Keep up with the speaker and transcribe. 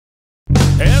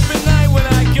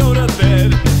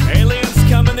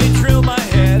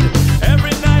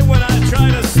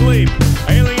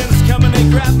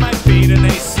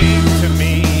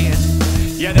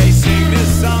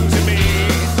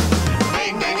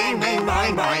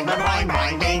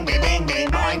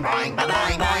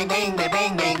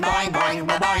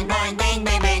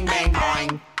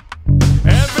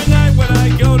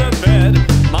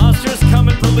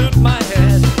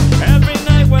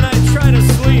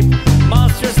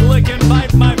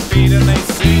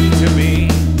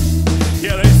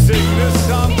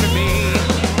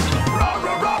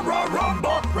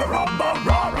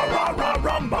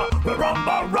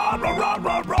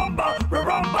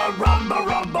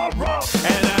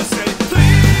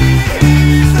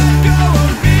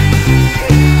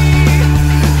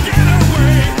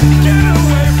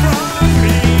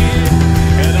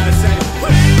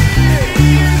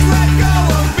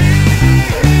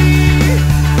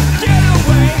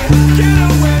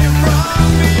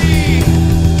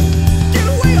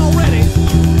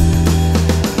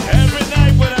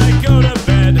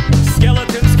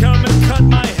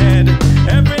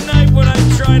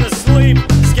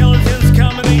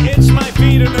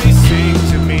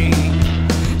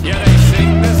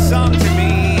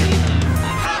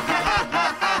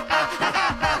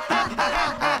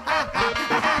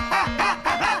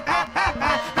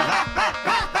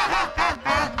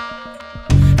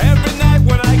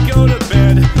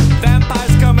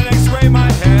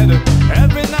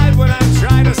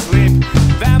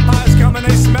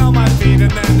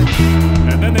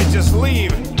and then they just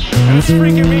leave, and it's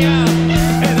freaking me out.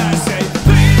 And I say,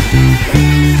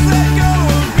 please let go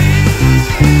of me.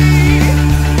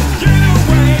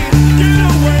 Get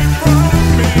away from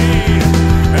me.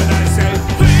 And I say,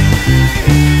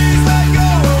 please let go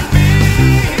of me.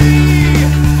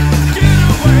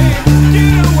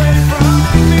 Get away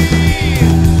from me.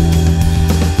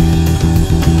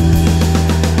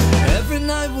 Every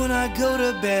night when I go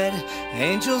to bed,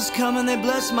 angels come and they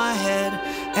bless my head.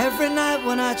 Every night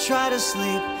when I try to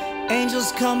sleep,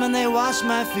 angels come and they wash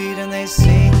my feet and they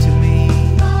sing